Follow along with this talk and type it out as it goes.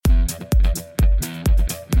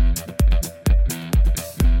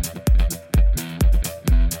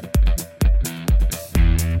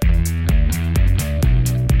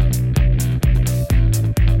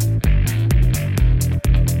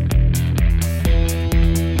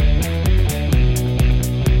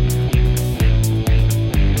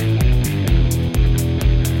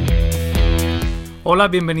Hola,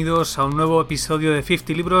 bienvenidos a un nuevo episodio de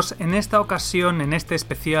 50 Libros. En esta ocasión, en este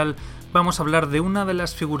especial, vamos a hablar de una de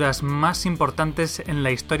las figuras más importantes en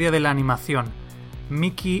la historia de la animación,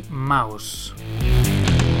 Mickey Mouse.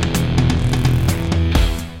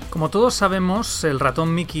 Como todos sabemos, el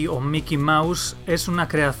ratón Mickey o Mickey Mouse es una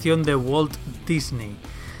creación de Walt Disney.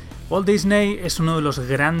 Walt Disney es uno de los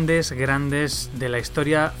grandes de la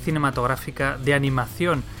historia cinematográfica de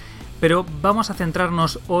animación, pero vamos a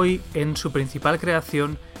centrarnos hoy en su principal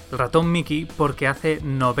creación, el ratón Mickey, porque hace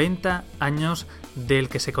 90 años del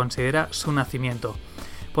que se considera su nacimiento.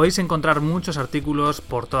 Podéis encontrar muchos artículos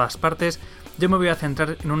por todas partes. Yo me voy a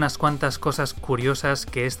centrar en unas cuantas cosas curiosas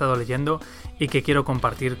que he estado leyendo y que quiero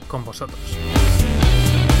compartir con vosotros.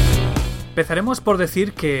 Empezaremos por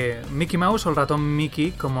decir que Mickey Mouse o el ratón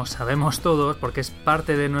Mickey, como sabemos todos, porque es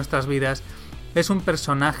parte de nuestras vidas, es un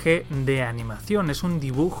personaje de animación, es un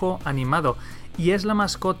dibujo animado y es la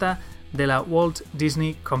mascota de la Walt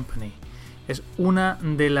Disney Company. Es una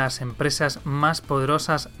de las empresas más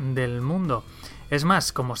poderosas del mundo. Es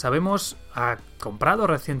más, como sabemos, ha comprado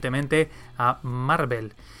recientemente a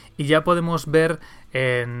Marvel y ya podemos ver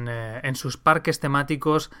en sus parques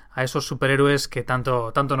temáticos a esos superhéroes que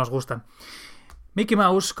tanto nos gustan. Mickey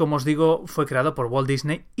Mouse, como os digo, fue creado por Walt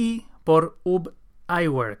Disney y por Ub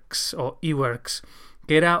Iwerks,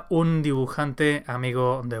 que era un dibujante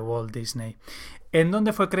amigo de Walt Disney. ¿En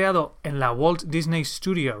dónde fue creado? En la Walt Disney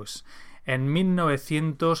Studios, en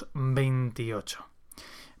 1928.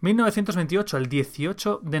 1928, el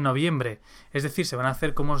 18 de noviembre. Es decir, se van a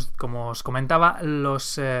hacer, como os comentaba,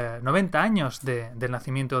 los 90 años del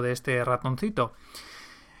nacimiento de este ratoncito.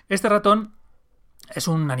 Este ratón es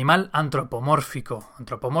un animal antropomórfico.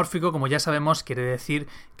 Antropomórfico, como ya sabemos, quiere decir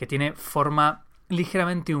que tiene forma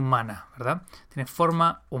ligeramente humana, ¿verdad? Tiene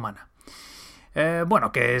forma humana.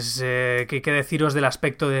 ¿Qué deciros del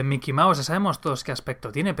aspecto de Mickey Mouse? Ya sabemos todos qué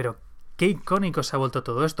aspecto tiene, pero qué icónico se ha vuelto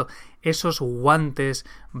todo esto. Esos guantes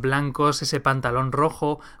blancos, ese pantalón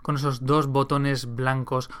rojo con esos dos botones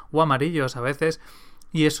blancos o amarillos a veces,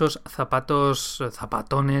 y esos zapatones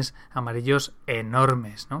amarillos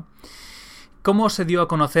enormes, ¿no? ¿Cómo se dio a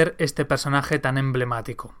conocer este personaje tan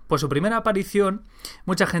emblemático? Pues su primera aparición,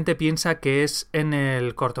 mucha gente piensa que es en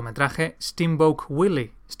el cortometraje Steamboat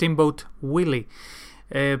Willie,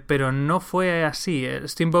 pero no fue así.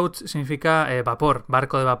 Steamboat significa vapor,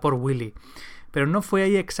 barco de vapor Willie, pero no fue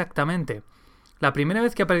ahí exactamente. La primera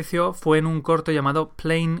vez que apareció fue en un corto llamado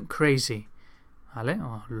Plane Crazy, ¿vale?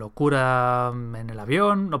 O locura en el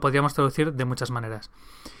avión, lo podríamos traducir de muchas maneras.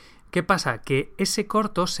 ¿Qué pasa? Que ese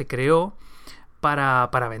corto se creó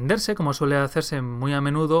para venderse, como suele hacerse muy a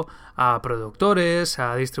menudo, a productores,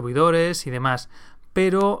 a distribuidores y demás,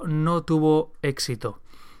 pero no tuvo éxito.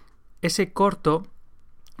 Ese corto,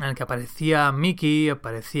 en el que aparecía Mickey,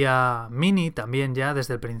 aparecía Minnie también ya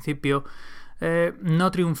desde el principio, no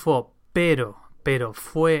triunfó, pero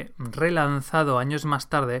fue relanzado años más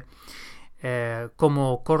tarde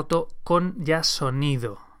como corto con ya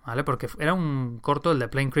sonido, ¿vale? Porque era un corto, el de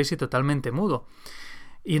Plane Crazy, totalmente mudo.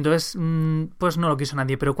 Y entonces, pues no lo quiso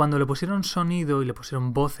nadie. Pero cuando le pusieron sonido y le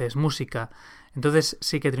pusieron voces, música, entonces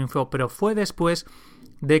sí que triunfó. Pero fue después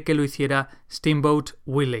de que lo hiciera Steamboat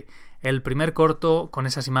Willie. El primer corto con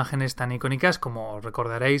esas imágenes tan icónicas, como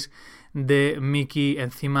recordaréis, de Mickey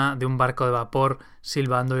encima de un barco de vapor,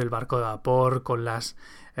 silbando, y el barco de vapor con las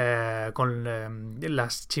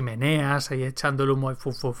chimeneas ahí echando el humo,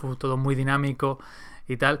 todo muy dinámico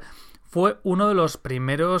y tal. Fue uno de los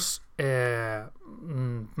primeros,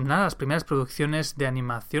 las primeras producciones de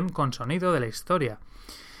animación con sonido de la historia.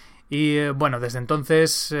 Y desde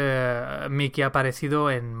entonces Mickey ha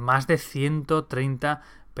aparecido en más de 130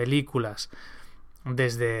 películas.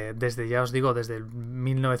 Desde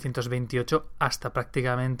 1928 hasta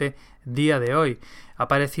prácticamente día de hoy. Ha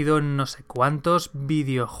aparecido en no sé cuántos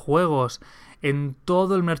videojuegos, en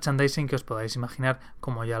todo el merchandising que os podáis imaginar,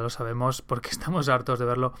 como ya lo sabemos porque estamos hartos de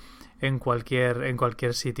verlo en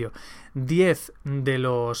cualquier sitio. 10 de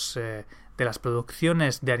las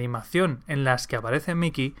producciones de animación en las que aparece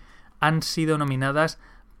Mickey han sido nominadas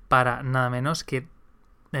para nada menos que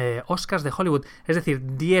Oscars de Hollywood. Es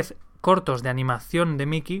decir, 10 cortos de animación de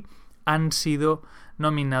Mickey han sido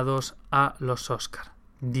nominados a los Oscar.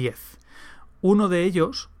 10. Uno de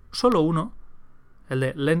ellos, solo uno, el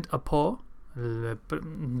de Lend a Paw,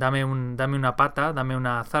 dame una pata, dame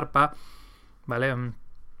una zarpa, ¿vale?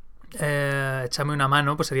 Échame una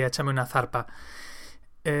mano, pues sería échame una zarpa.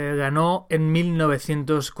 Ganó en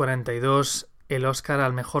 1942 el Oscar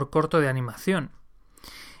al mejor corto de animación.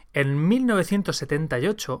 En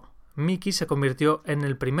 1978, Mickey se convirtió en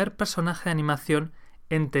el primer personaje de animación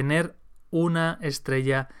en tener una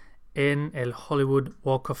estrella en el Hollywood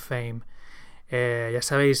Walk of Fame. Ya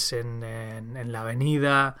sabéis, en la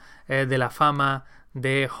avenida de la fama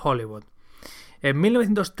de Hollywood. En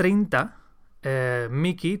 1930,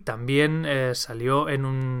 Mickey también salió en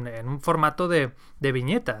un formato de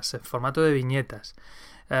viñetas, en formato de viñetas,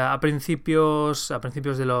 a principios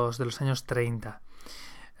de los años 30.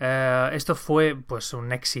 Esto fue pues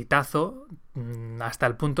un exitazo hasta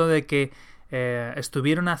el punto de que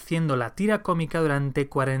estuvieron haciendo la tira cómica durante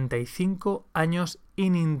 45 años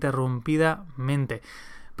ininterrumpidamente,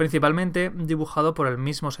 principalmente dibujado por el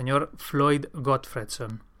mismo señor Floyd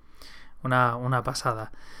Gottfredson. Una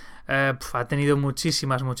pasada. Ha tenido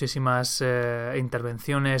muchísimas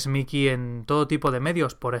intervenciones Mickey en todo tipo de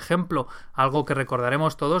medios. Por ejemplo, algo que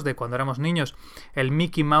recordaremos todos de cuando éramos niños, el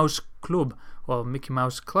Mickey Mouse Club o Mickey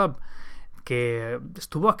Mouse Club, que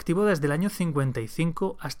estuvo activo desde el año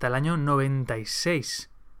 55 hasta el año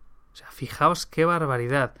 96. O sea, fijaos qué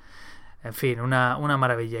barbaridad. En fin, una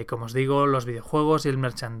maravilla. Y como os digo, los videojuegos y el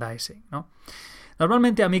merchandising, ¿no?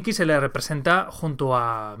 Normalmente a Mickey se le representa junto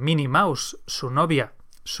a Minnie Mouse, su novia,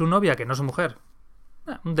 que no es su mujer.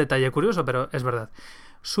 Un detalle curioso, pero es verdad.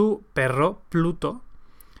 Su perro, Pluto,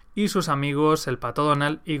 y sus amigos, el pato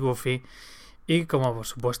Donald y Goofy. Y, como por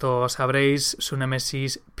supuesto sabréis, su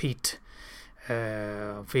némesis, Pete.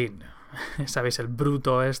 En fin, sabéis, el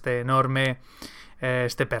bruto este enorme,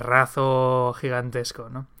 este perrazo gigantesco,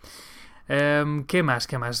 ¿no? ¿Qué más?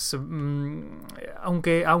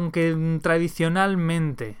 Aunque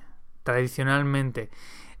tradicionalmente,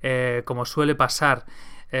 como suele pasar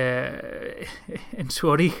en su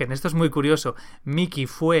origen, esto es muy curioso, Mickey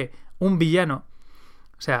fue un villano.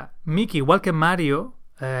 O sea, Mickey, igual que Mario,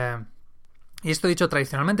 y esto dicho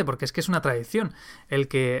tradicionalmente porque es que es una tradición, el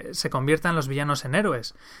que se conviertan los villanos en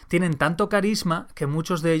héroes. Tienen tanto carisma que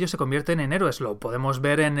muchos de ellos se convierten en héroes. Lo podemos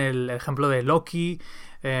ver en el ejemplo de Loki,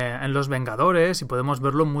 en Los Vengadores, y podemos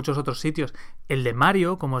verlo en muchos otros sitios. El de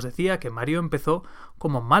Mario, como os decía, que Mario empezó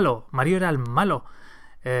como malo. Mario era el malo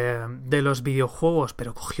de los videojuegos,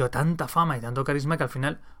 pero cogió tanta fama y tanto carisma que al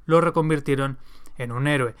final lo reconvirtieron en un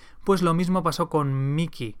héroe. Pues lo mismo pasó con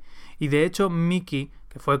Mickey. Y de hecho Mickey,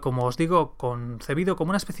 que fue, como os digo, concebido como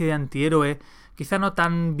una especie de antihéroe, quizá no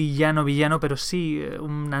tan villano, pero sí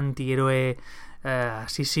un antihéroe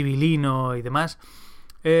así civilino y demás.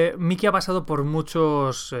 Mickey ha pasado por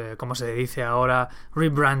muchos, como se dice ahora,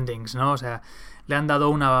 rebrandings, ¿no? O sea, le han dado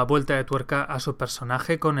una vuelta de tuerca a su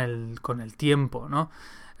personaje con el tiempo, ¿no?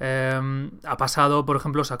 Ha pasado, por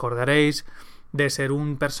ejemplo, os acordaréis de ser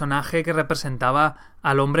un personaje que representaba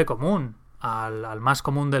al hombre común, al más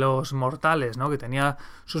común de los mortales, ¿no? Que tenía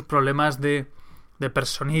sus problemas de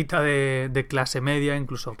personita de clase media,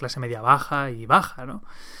 incluso clase media baja y baja, ¿no?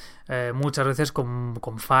 Muchas veces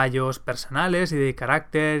con fallos personales y de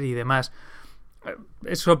carácter y demás.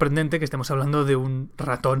 Es sorprendente que estemos hablando de un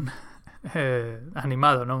ratón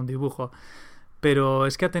animado, ¿no? Un dibujo. Pero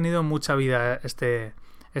es que ha tenido mucha vida este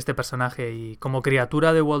personaje, y como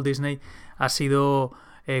criatura de Walt Disney ha sido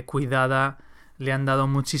cuidada. Le han dado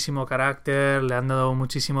muchísimo carácter, le han dado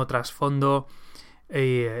muchísimo trasfondo,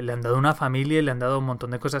 le han dado una familia y le han dado un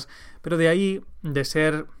montón de cosas. Pero de ahí, de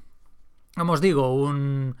ser, como os digo,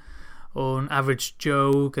 un average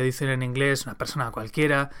Joe, que dicen en inglés, una persona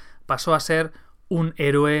cualquiera, pasó a ser un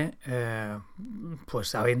héroe,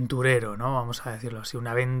 pues aventurero, ¿no? Vamos a decirlo así, un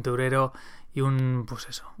aventurero y un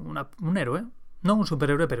héroe. No un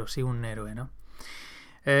superhéroe, pero sí un héroe, ¿no?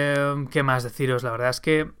 ¿Qué más deciros? La verdad es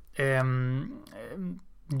que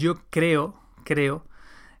yo creo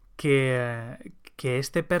que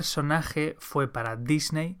este personaje fue para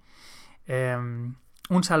Disney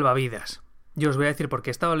un salvavidas. Yo os voy a decir porque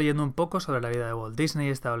he estado leyendo un poco sobre la vida de Walt Disney,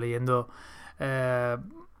 he estado leyendo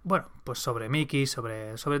pues sobre Mickey,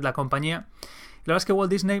 sobre la compañía. Y la verdad es que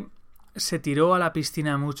Walt Disney se tiró a la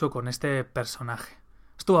piscina mucho con este personaje.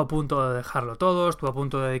 Estuvo a punto de dejarlo todo, estuvo a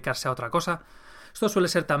punto de dedicarse a otra cosa. Esto suele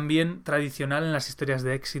ser también tradicional en las historias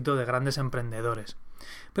de éxito de grandes emprendedores.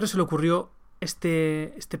 Pero se le ocurrió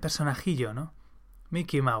este personajillo, ¿no?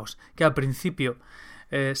 Mickey Mouse, que al principio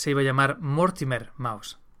se iba a llamar Mortimer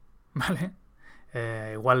Mouse, ¿vale?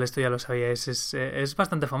 Igual esto ya lo sabíais, es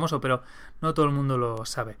bastante famoso, pero no todo el mundo lo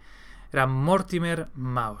sabe. Era Mortimer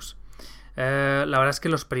Mouse. La verdad es que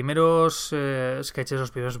los primeros sketches,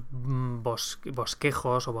 los primeros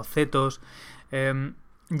bosquejos o bocetos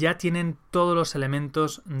ya tienen todos los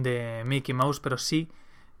elementos de Mickey Mouse, pero sí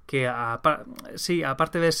que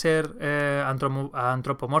aparte de ser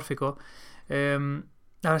antropomórfico,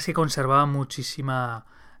 ahora sí conservaba muchísima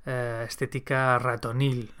estética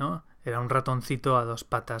ratonil, ¿no? Era un ratoncito a dos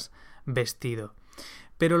patas vestido.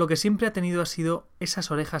 Pero lo que siempre ha tenido ha sido esas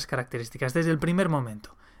orejas características desde el primer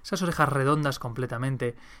momento. esas orejas redondas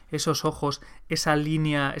completamente, esos ojos, esa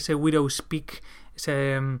línea, ese widow's peak,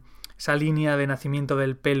 esa línea de nacimiento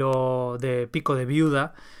del pelo de pico de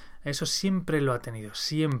viuda, eso siempre lo ha tenido,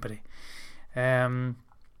 siempre.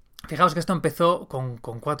 Fijaos que esto empezó con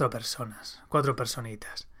 4 personas, 4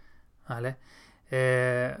 personitas, ¿vale?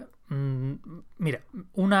 Mira,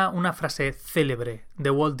 una frase célebre de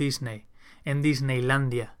Walt Disney en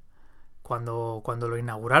Disneylandia, cuando lo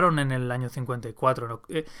inauguraron en el año 54,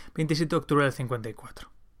 27 de octubre del 54.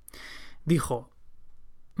 Dijo,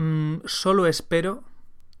 solo espero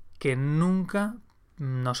que nunca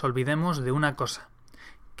nos olvidemos de una cosa,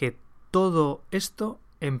 que todo esto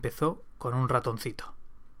empezó con un ratoncito.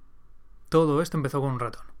 Todo esto empezó con un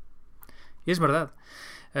ratón. Y es verdad.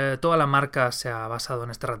 Toda la marca se ha basado en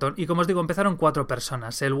este ratón. Y como os digo, empezaron 4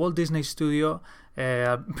 personas. El Walt Disney Studio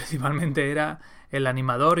principalmente era el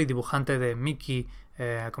animador y dibujante de Mickey,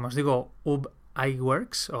 como os digo, Ub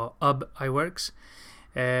Iwerks.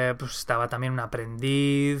 Pues estaba también un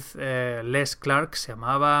aprendiz, Les Clark se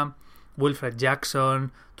llamaba, Wilfred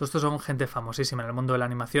Jackson. Todos estos son gente famosísima en el mundo de la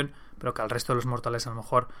animación, pero que al resto de los mortales a lo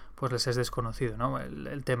mejor pues les es desconocido, ¿no?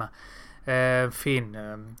 el tema. En fin,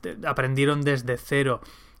 aprendieron desde cero,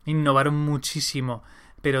 innovaron muchísimo,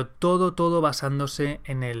 pero todo basándose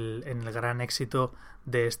en el gran éxito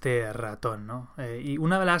de este ratón, ¿no? Y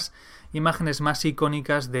una de las imágenes más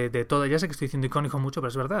icónicas de todas, ya sé que estoy diciendo icónico mucho, pero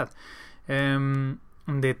es verdad,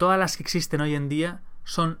 de todas las que existen hoy en día,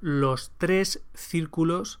 son los 3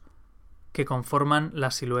 círculos que conforman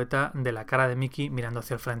la silueta de la cara de Mickey mirando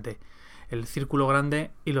hacia el frente. El círculo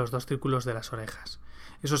grande y los 2 círculos de las orejas.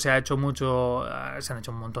 Eso se ha hecho mucho, se han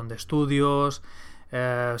hecho un montón de estudios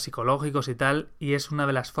psicológicos y tal, y es una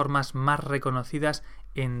de las formas más reconocidas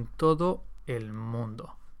en todo el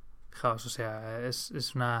mundo. Fijaos, o sea,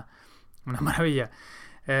 es una maravilla.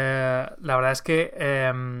 La verdad es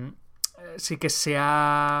que sí que se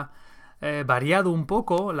ha variado un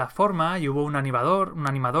poco la forma, y hubo un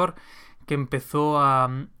animador que empezó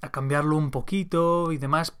a cambiarlo un poquito y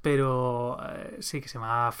demás, pero sí, que se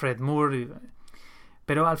llama Fred Moore,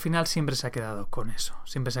 pero al final siempre se ha quedado con eso,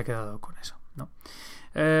 ¿no?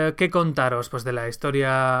 ¿Qué contaros? Pues de la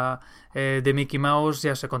historia de Mickey Mouse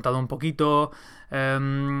ya os he contado un poquito.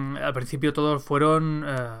 Al principio todos fueron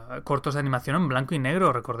cortos de animación en blanco y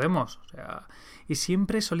negro, recordemos. O sea, y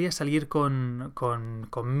siempre solía salir con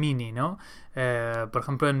Minnie, ¿no? Por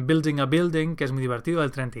ejemplo, en Building a Building, que es muy divertido,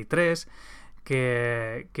 el 33,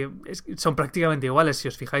 que son prácticamente iguales. Si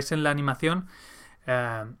os fijáis en la animación,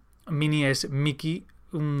 Minnie es Mickey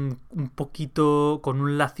un poquito con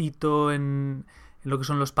un lacito en lo que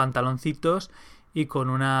son los pantaloncitos y con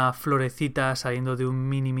una florecita saliendo de un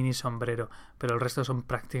mini sombrero, pero el resto son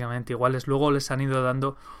prácticamente iguales. Luego les han ido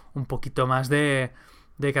dando un poquito más de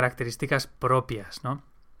características propias, ¿no?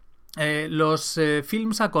 Los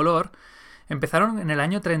films a color empezaron en el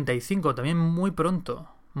año 35, también muy pronto,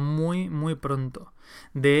 muy pronto.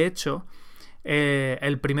 De hecho,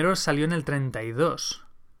 el primero salió en el 32.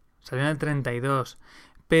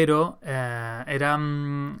 Pero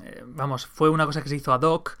fue una cosa que se hizo ad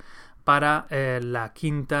hoc para la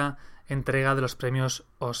 5ª entrega de los premios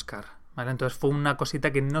Oscar, ¿vale? Entonces fue una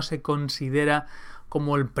cosita que no se considera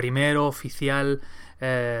como el primero oficial,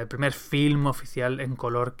 primer film oficial en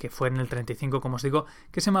color, que fue en el 35, como os digo,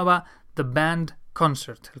 que se llamaba The Band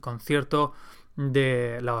Concert, el concierto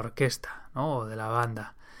de la orquesta, ¿no? O de la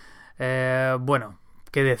banda. Bueno,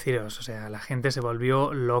 ¿qué deciros? O sea, la gente se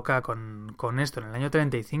volvió loca con esto en el año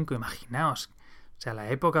 35, imaginaos. O sea, la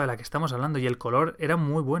época de la que estamos hablando, y el color era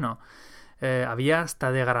muy bueno. Había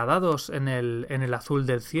hasta degradados en el azul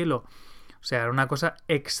del cielo. O sea, era una cosa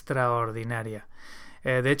extraordinaria.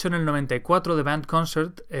 De hecho, en el 94 The Band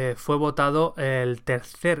Concert fue votado el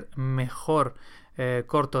tercer mejor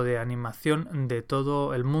corto de animación de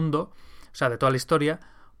todo el mundo, o sea, de toda la historia,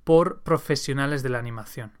 por profesionales de la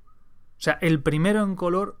animación. O sea, el primero en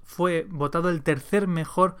color fue votado el tercer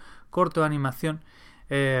mejor corto de animación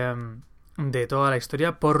de toda la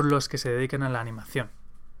historia por los que se dedican a la animación.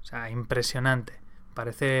 O sea, impresionante.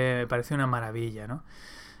 Parece una maravilla, ¿no?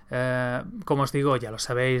 Como os digo, ya lo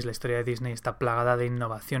sabéis, la historia de Disney está plagada de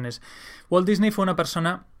innovaciones. Walt Disney fue una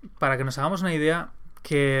persona, para que nos hagamos una idea,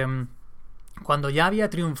 que cuando ya había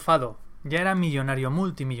triunfado, ya era millonario,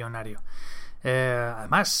 multimillonario,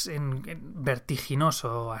 además en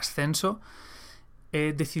vertiginoso ascenso,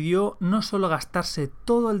 decidió no solo gastarse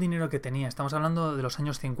todo el dinero que tenía, estamos hablando de los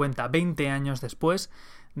años 50, 20 años después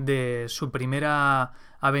de su primera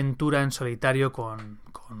aventura en solitario con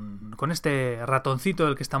este ratoncito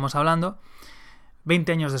del que estamos hablando,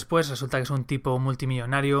 20 años después resulta que es un tipo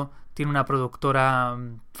multimillonario, tiene una productora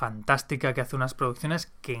fantástica que hace unas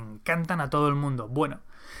producciones que encantan a todo el mundo. Bueno,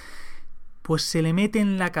 pues se le mete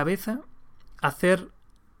en la cabeza hacer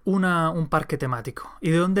un parque temático. ¿Y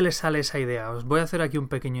de dónde le sale esa idea? Os voy a hacer aquí un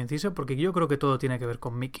pequeño inciso porque yo creo que todo tiene que ver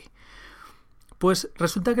con Mickey. Pues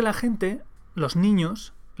resulta que la gente, los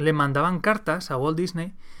niños, le mandaban cartas a Walt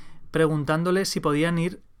Disney preguntándole si podían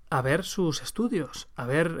ir a ver sus estudios, a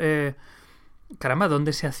ver, caramba,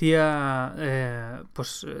 dónde se hacía,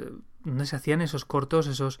 dónde se hacían esos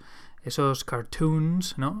cortos, esos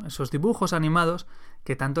cartoons, ¿no? Esos dibujos animados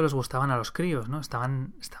que tanto les gustaban a los críos, ¿no?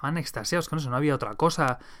 Estaban extasiados con eso, no había otra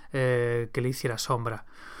cosa que le hiciera sombra.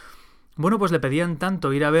 Bueno, pues le pedían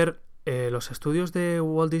tanto ir a ver los estudios de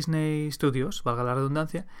Walt Disney Studios, valga la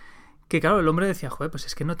redundancia, que claro, el hombre decía, joder, pues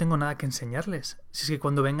es que no tengo nada que enseñarles. Si es que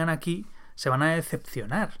cuando vengan aquí se van a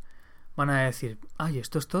decepcionar. Van a decir, ay,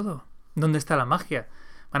 esto es todo. ¿Dónde está la magia?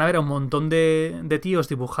 Van a ver a un montón de tíos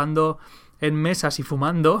dibujando en mesas y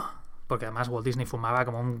fumando, porque además Walt Disney fumaba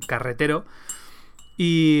como un carretero.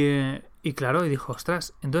 Y claro, y dijo,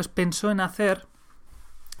 ostras, entonces pensó en hacer,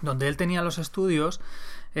 donde él tenía los estudios,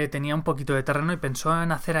 tenía un poquito de terreno y pensó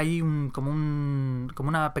en hacer ahí como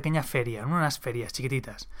una pequeña feria, unas ferias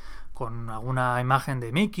chiquititas, con alguna imagen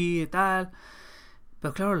de Mickey y tal.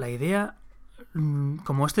 Pero claro, la idea,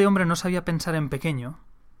 como este hombre no sabía pensar en pequeño,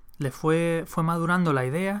 le fue madurando la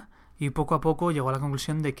idea y poco a poco llegó a la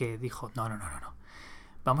conclusión de que dijo, no.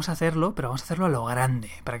 Vamos a hacerlo, pero vamos a hacerlo a lo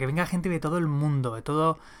grande, para que venga gente de todo el mundo, de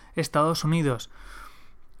todo Estados Unidos.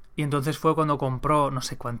 Y entonces fue cuando compró no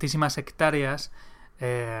sé cuantísimas hectáreas,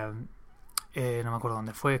 no me acuerdo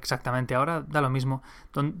dónde fue exactamente ahora, da lo mismo,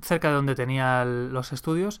 cerca de donde tenía los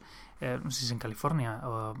estudios, no sé si es en California,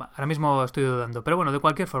 ahora mismo estoy dudando, pero bueno, de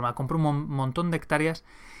cualquier forma, compró un montón de hectáreas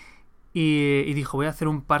y dijo, voy a hacer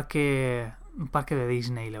un parque de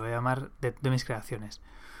Disney, le voy a llamar de mis creaciones.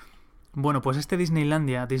 Bueno, pues este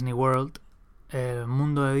Disneylandia, Disney World, el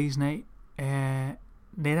mundo de Disney,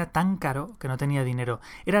 era tan caro que no tenía dinero.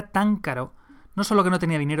 Era tan caro, no solo que no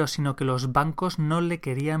tenía dinero, sino que los bancos no le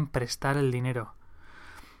querían prestar el dinero.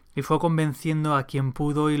 Y fue convenciendo a quien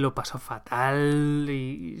pudo y lo pasó fatal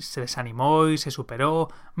y se desanimó y se superó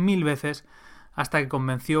 1000 veces hasta que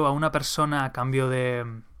convenció a una persona a cambio de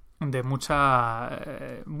muchos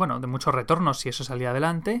retornos si eso salía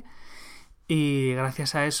adelante. Y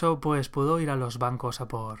gracias a eso, pues pudo ir a los bancos a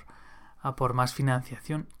por más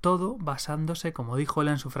financiación. Todo basándose, como dijo él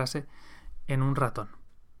en su frase, en un ratón.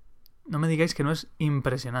 No me digáis que no es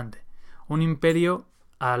impresionante. Un imperio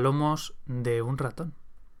a lomos de un ratón,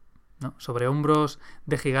 ¿no? Sobre hombros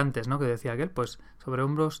de gigantes, ¿no? Que decía aquel, pues sobre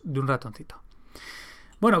hombros de un ratoncito.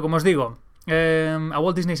 Bueno, como os digo, a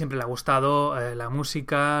Walt Disney siempre le ha gustado la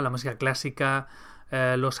música clásica,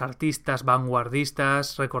 los artistas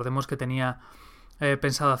vanguardistas. Recordemos que tenía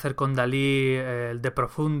pensado hacer con Dalí el De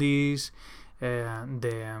Profundis,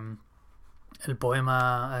 el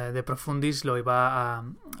poema De Profundis lo iba a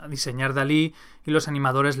diseñar Dalí y los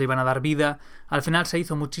animadores le iban a dar vida. Al final se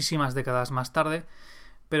hizo muchísimas décadas más tarde,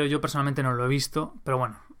 pero yo personalmente no lo he visto. Pero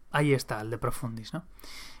bueno, ahí está el De Profundis, ¿no?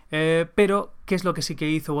 Pero, ¿qué es lo que sí que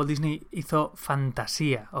hizo Walt Disney? Hizo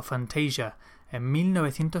Fantasia en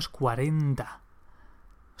 1940.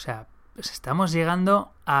 O sea, pues estamos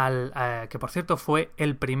llegando que por cierto fue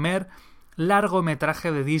el primer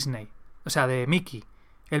largometraje de Disney, o sea, de Mickey.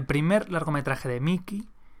 El primer largometraje de Mickey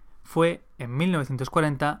fue en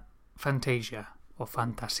 1940 Fantasia,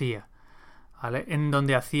 ¿vale? En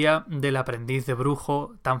donde hacía del aprendiz de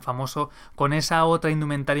brujo tan famoso, con esa otra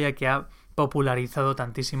indumentaria que ha popularizado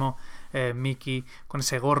tantísimo Mickey, con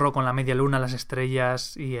ese gorro, con la media luna, las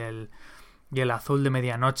estrellas y el azul de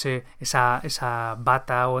medianoche, esa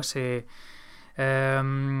bata o ese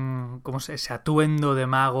atuendo de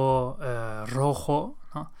mago rojo,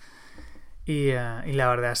 ¿no? Y la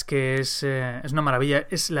verdad es que es una maravilla.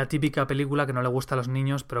 Es la típica película que no le gusta a los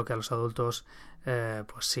niños, pero que a los adultos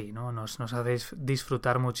pues sí, ¿no? Nos hace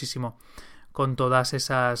disfrutar muchísimo con todas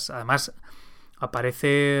esas. Además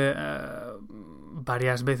aparece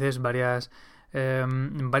varias veces, varios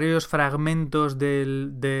fragmentos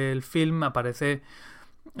del film aparece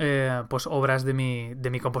pues obras de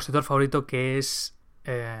mi compositor favorito, que es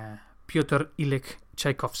Piotr Ilyich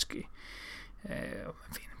Tchaikovsky. En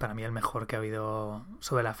fin, para mí el mejor que ha habido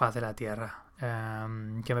sobre la faz de la tierra.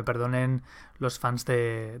 Que me perdonen los fans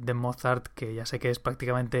de Mozart, que ya sé que es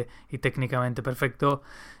prácticamente y técnicamente perfecto,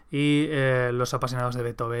 y los apasionados de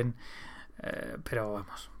Beethoven, pero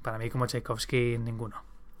vamos, para mí como Tchaikovsky ninguno.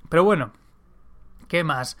 Pero bueno, ¿qué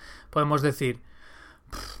más podemos decir?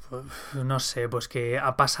 No sé, pues que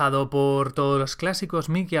ha pasado por todos los clásicos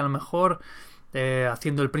Mickey, a lo mejor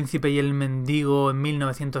haciendo El príncipe y el mendigo en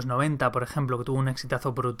 1990, por ejemplo, que tuvo un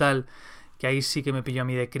exitazo brutal, que ahí sí que me pilló a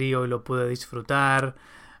mí de crío y lo pude disfrutar.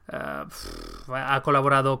 Ha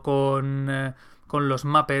colaborado con los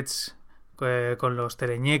Muppets, con los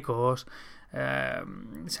teleñecos,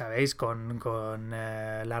 ¿sabéis? Con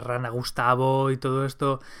la rana Gustavo y todo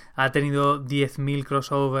esto. Ha tenido 10.000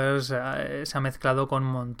 crossovers, se ha mezclado con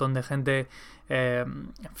un montón de gente.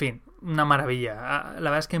 En fin, una maravilla. La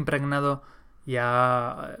verdad es que ha impregnado y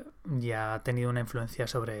ha tenido una influencia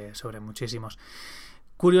sobre muchísimos.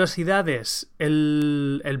 Curiosidades.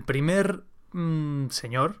 El primer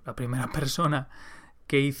señor, la primera persona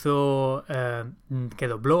que hizo, que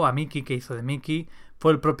dobló a Mickey, que hizo de Mickey,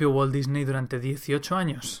 fue el propio Walt Disney durante 18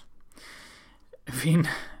 años. En fin,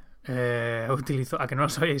 utilizó, a que no lo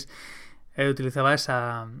sabéis, utilizaba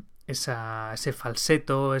ese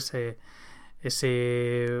falseto, ese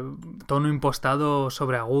tono impostado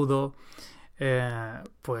sobreagudo,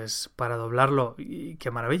 pues para doblarlo. Y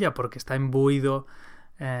qué maravilla, porque está imbuido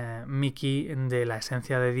Mickey de la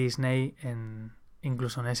esencia de Disney,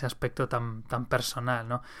 incluso en ese aspecto tan personal,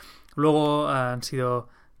 ¿no? Luego han sido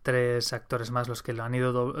 3 actores más los que lo han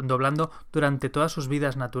ido doblando durante todas sus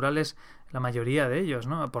vidas naturales, la mayoría de ellos,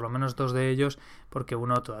 ¿no? Por lo menos 2 de ellos, porque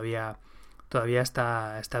uno todavía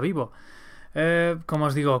está vivo. Como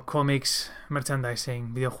os digo, cómics,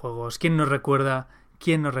 merchandising, videojuegos. ¿Quién nos recuerda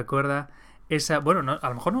esa? Bueno, a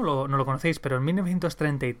lo mejor no lo conocéis, pero en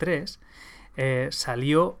 1933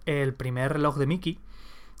 salió el primer reloj de Mickey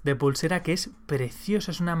de pulsera, que es precioso,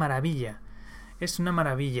 es una maravilla.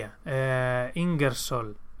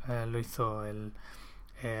 Ingersoll lo hizo,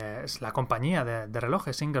 es la compañía de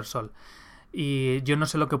relojes Ingersoll. Y yo no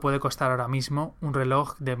sé lo que puede costar ahora mismo un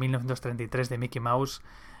reloj de 1933 de Mickey Mouse.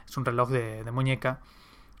 Es un reloj de muñeca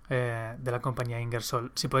de la compañía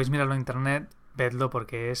Ingersoll. Si podéis mirarlo en internet, vedlo,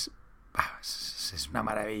 porque es una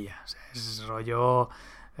maravilla. O sea, es rollo,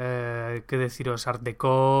 qué deciros, Art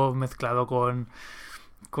Deco mezclado con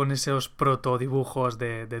esos protodibujos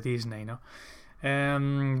de Disney, ¿no?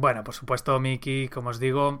 Bueno, por supuesto, Mickey, como os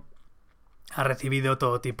digo, ha recibido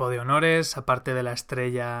todo tipo de honores, aparte de la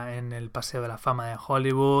estrella en el Paseo de la Fama de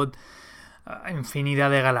Hollywood, infinidad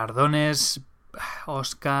de galardones,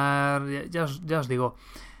 Oscar, ya os digo,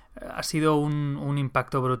 ha sido un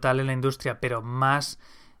impacto brutal en la industria, pero más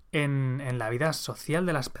en la vida social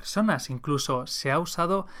de las personas. Incluso se ha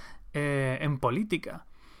usado en política.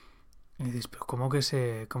 Y dices, pero ¿cómo que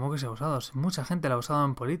se ha usado? Mucha gente la ha usado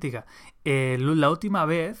en política. La última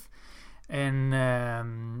vez, en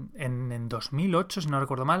 2008, si no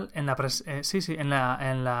recuerdo mal, en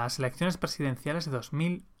las elecciones presidenciales de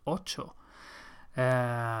 2008,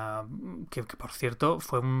 que por cierto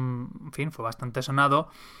fue bastante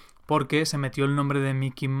sonado, porque se metió el nombre de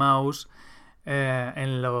Mickey Mouse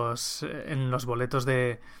en los boletos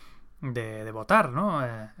de votar, ¿no?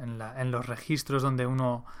 En los registros donde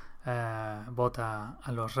uno vota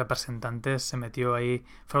a los representantes, se metió ahí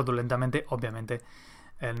fraudulentamente, obviamente,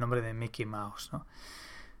 el nombre de Mickey Mouse, ¿no?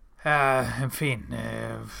 En fin,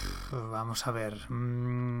 vamos a ver,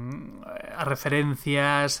 a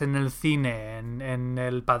referencias en el cine, en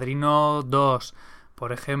El Padrino 2,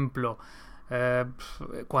 por ejemplo,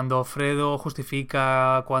 cuando Fredo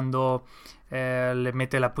justifica, cuando le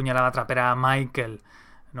mete la puñalada trapera a Michael,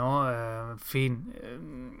 ¿no? En fin,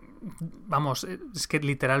 vamos, es que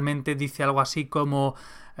literalmente dice algo así como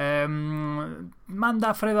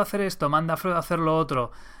manda a Fredo a hacer esto, manda a Fredo a hacer lo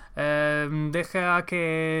otro,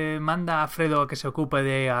 manda a Fredo a que se ocupe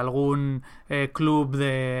de algún club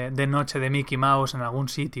de noche de Mickey Mouse en algún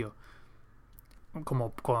sitio,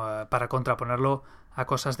 como para contraponerlo a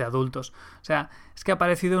cosas de adultos. O sea, es que ha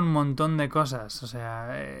aparecido un montón de cosas. O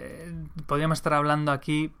sea, podríamos estar hablando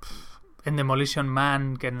aquí en Demolition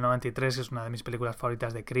Man, que en el 93 es una de mis películas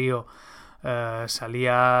favoritas de crío.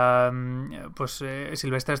 Salía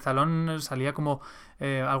Sylvester Stallone, salía como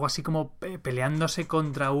algo así como peleándose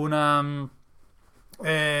contra una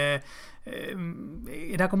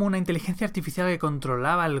era como una inteligencia artificial que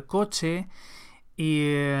controlaba el coche y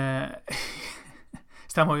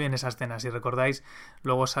está muy bien esa escena, si recordáis.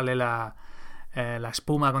 Luego sale la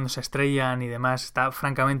espuma cuando se estrellan y demás. Está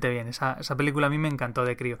francamente bien. Esa película a mí me encantó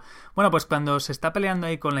de crío. Bueno, pues cuando se está peleando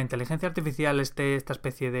ahí con la inteligencia artificial, esta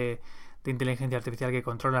especie de inteligencia artificial que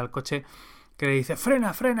controla el coche, que le dice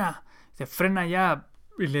frena, dice frena ya,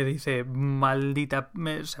 y le dice maldita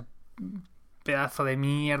pedazo de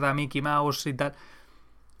mierda Mickey Mouse y tal.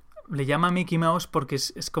 Le llama Mickey Mouse porque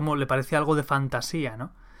es como le parece algo de fantasía,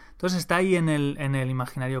 ¿no? Entonces está ahí en el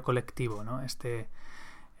imaginario colectivo, ¿no? Este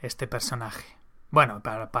personaje. Bueno,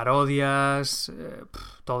 para parodias,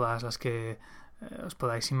 todas las que os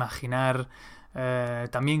podáis imaginar.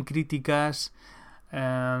 También críticas,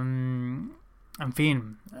 en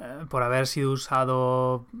fin, por haber sido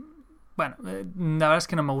usado. Bueno, la verdad es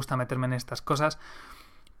que no me gusta meterme en estas cosas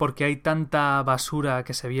porque hay tanta basura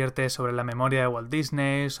que se vierte sobre la memoria de Walt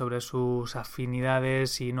Disney, sobre sus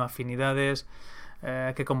afinidades y no afinidades,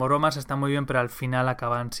 que como bromas están muy bien, pero al final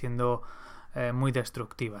acaban siendo muy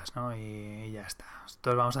destructivas, ¿no? Y ya está.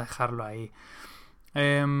 Entonces vamos a dejarlo ahí.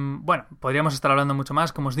 Bueno, podríamos estar hablando mucho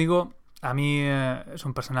más, como os digo. A mí es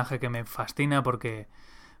un personaje que me fascina porque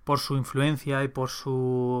por su influencia y por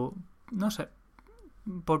su... no sé,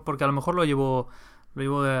 porque a lo mejor lo llevo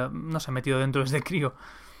no sé, metido dentro desde crío.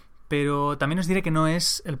 Pero también os diré que no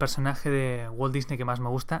es el personaje de Walt Disney que más me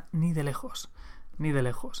gusta, ni de lejos. Ni de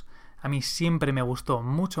lejos. A mí siempre me gustó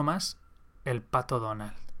mucho más el Pato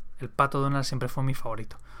Donald. El Pato Donald siempre fue mi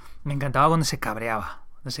favorito. Me encantaba cuando se cabreaba.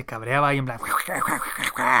 Cuando se cabreaba y en plan...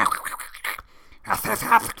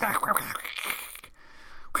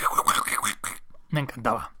 Me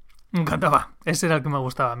encantaba. Me encantaba. Ese era el que me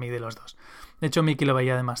gustaba a mí de los dos. De hecho, Mickey lo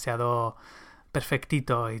veía demasiado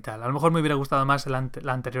perfectito y tal. A lo mejor me hubiera gustado más la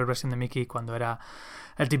anterior versión de Mickey cuando era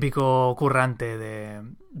el típico currante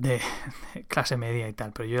de clase media y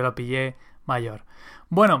tal. Pero yo lo pillé mayor.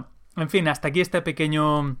 Bueno, en fin, hasta aquí este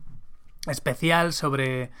pequeño especial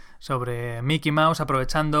sobre Mickey Mouse,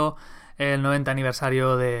 aprovechando el 90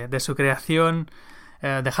 aniversario de su creación.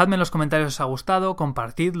 Dejadme en los comentarios si os ha gustado,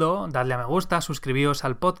 compartidlo, dadle a me gusta, suscribíos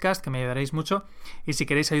al podcast, que me ayudaréis mucho. Y si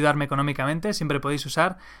queréis ayudarme económicamente, siempre podéis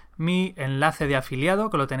usar mi enlace de afiliado,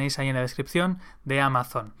 que lo tenéis ahí en la descripción, de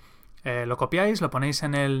Amazon. Lo copiáis, lo ponéis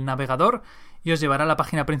en el navegador y os llevará a la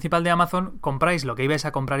página principal de Amazon. Compráis lo que ibais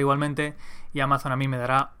a comprar igualmente y Amazon a mí me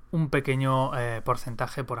dará un pequeño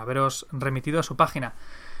porcentaje por haberos remitido a su página.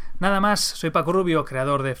 Nada más, soy Paco Rubio,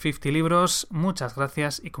 creador de 50 libros. Muchas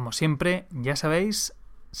gracias y como siempre, ya sabéis,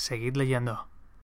 seguid leyendo.